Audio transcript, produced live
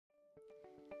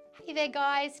Hey there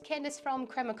guys, Candice from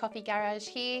Crema Coffee Garage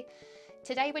here.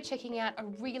 Today we're checking out a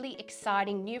really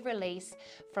exciting new release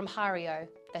from Hario,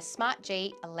 the Smart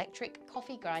G electric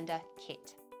coffee grinder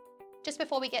kit. Just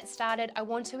before we get started, I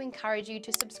want to encourage you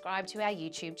to subscribe to our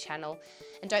YouTube channel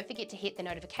and don't forget to hit the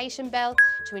notification bell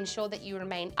to ensure that you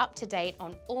remain up to date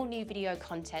on all new video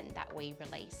content that we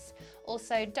release.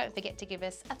 Also, don't forget to give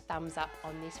us a thumbs up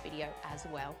on this video as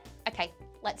well. Okay,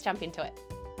 let's jump into it.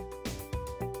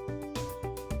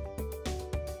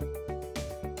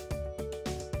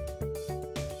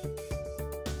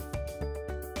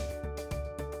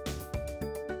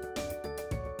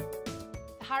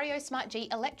 The Hario Smart G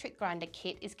electric grinder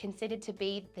kit is considered to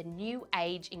be the new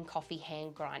age in coffee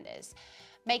hand grinders,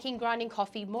 making grinding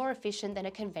coffee more efficient than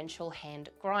a conventional hand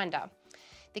grinder.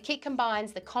 The kit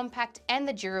combines the compact and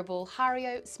the durable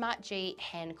Hario Smart G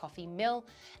hand coffee mill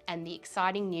and the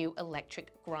exciting new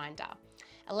electric grinder,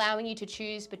 allowing you to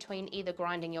choose between either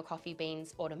grinding your coffee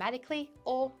beans automatically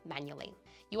or manually.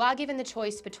 You are given the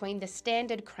choice between the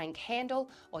standard crank handle,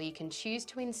 or you can choose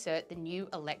to insert the new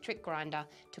electric grinder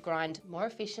to grind more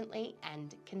efficiently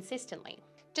and consistently.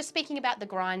 Just speaking about the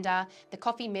grinder, the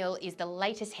coffee mill is the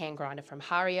latest hand grinder from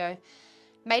Hario.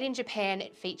 Made in Japan,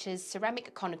 it features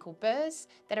ceramic conical burrs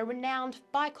that are renowned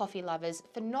by coffee lovers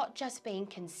for not just being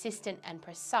consistent and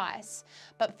precise,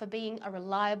 but for being a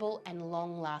reliable and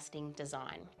long-lasting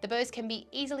design. The burrs can be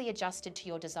easily adjusted to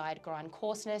your desired grind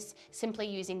coarseness, simply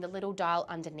using the little dial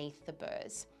underneath the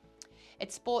burrs.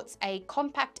 It sports a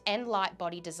compact and light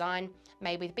body design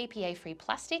made with BPA-free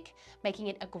plastic, making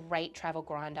it a great travel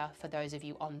grinder for those of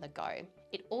you on the go.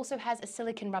 It also has a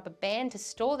silicone rubber band to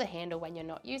store the handle when you're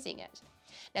not using it.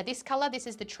 Now this colour, this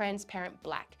is the transparent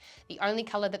black, the only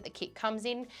colour that the kit comes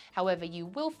in. However, you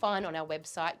will find on our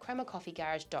website,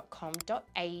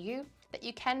 cremacoffeegarage.com.au, that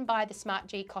you can buy the Smart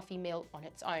G coffee mill on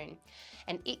its own.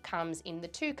 And it comes in the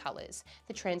two colours,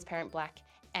 the transparent black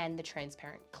and the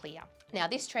transparent clear. Now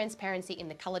this transparency in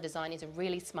the colour design is a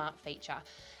really smart feature,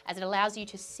 as it allows you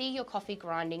to see your coffee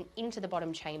grinding into the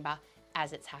bottom chamber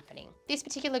as it's happening. This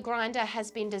particular grinder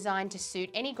has been designed to suit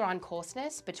any grind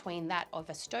coarseness between that of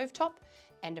a stovetop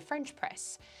and a French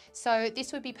press. So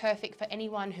this would be perfect for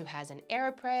anyone who has an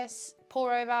AeroPress,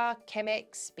 pour over,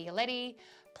 Chemex, Bialetti,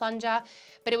 plunger,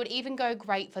 but it would even go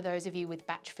great for those of you with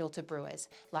batch filter brewers,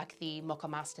 like the Mocha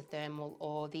Master Thermal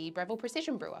or the Breville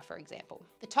Precision Brewer, for example.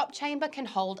 The top chamber can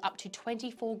hold up to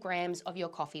 24 grams of your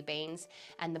coffee beans,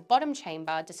 and the bottom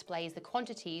chamber displays the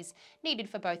quantities needed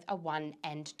for both a 1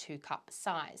 and 2 cup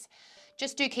size.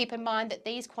 Just do keep in mind that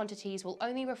these quantities will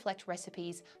only reflect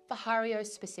recipes for Hario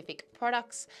specific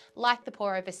products, like the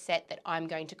pour over set that I'm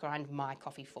going to grind my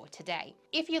coffee for today.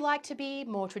 If you like to be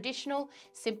more traditional,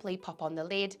 simply pop on the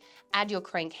lid, add your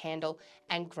crank handle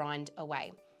and grind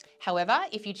away. However,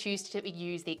 if you choose to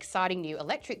use the exciting new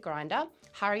electric grinder,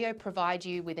 Hario provides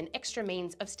you with an extra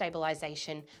means of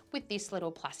stabilisation with this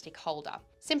little plastic holder.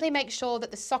 Simply make sure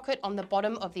that the socket on the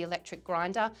bottom of the electric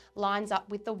grinder lines up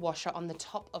with the washer on the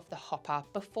top of the hopper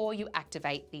before you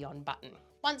activate the on button.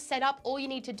 Once set up, all you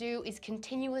need to do is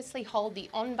continuously hold the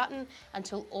on button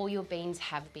until all your beans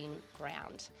have been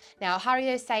ground. Now,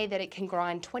 Hario say that it can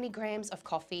grind 20 grams of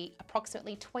coffee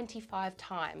approximately 25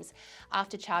 times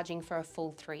after charging for a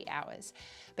full 3 hours.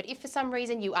 But if for some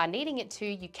reason you are needing it to,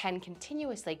 you can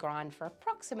continuously grind for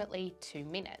approximately 2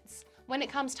 minutes. When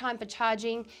it comes time for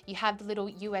charging, you have the little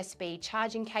USB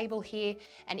charging cable here,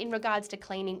 and in regards to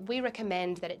cleaning, we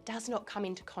recommend that it does not come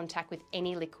into contact with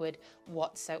any liquid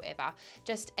whatsoever.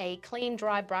 Just a clean,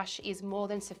 dry brush is more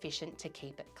than sufficient to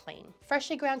keep it clean.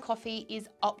 Freshly ground coffee is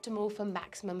optimal for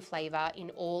maximum flavour in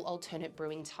all alternate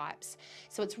brewing types.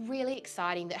 So it's really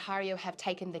exciting that Hario have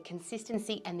taken the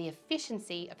consistency and the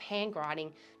efficiency of hand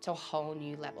grinding to a whole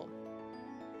new level.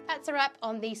 That's a wrap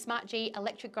on the Smart G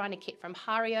electric grinder kit from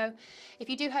Hario. If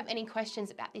you do have any questions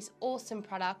about this awesome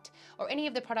product or any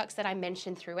of the products that I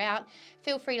mentioned throughout,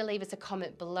 feel free to leave us a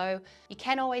comment below. You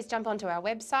can always jump onto our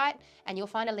website and you'll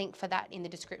find a link for that in the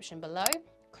description below,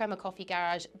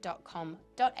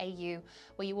 cremacoffeegarage.com.au,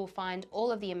 where you will find all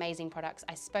of the amazing products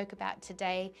I spoke about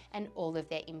today and all of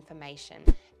their information.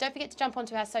 Don't forget to jump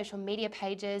onto our social media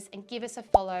pages and give us a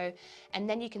follow, and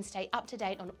then you can stay up to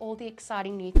date on all the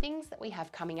exciting new things that we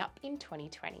have coming up in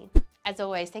 2020. As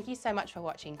always, thank you so much for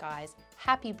watching, guys.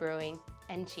 Happy brewing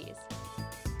and cheers.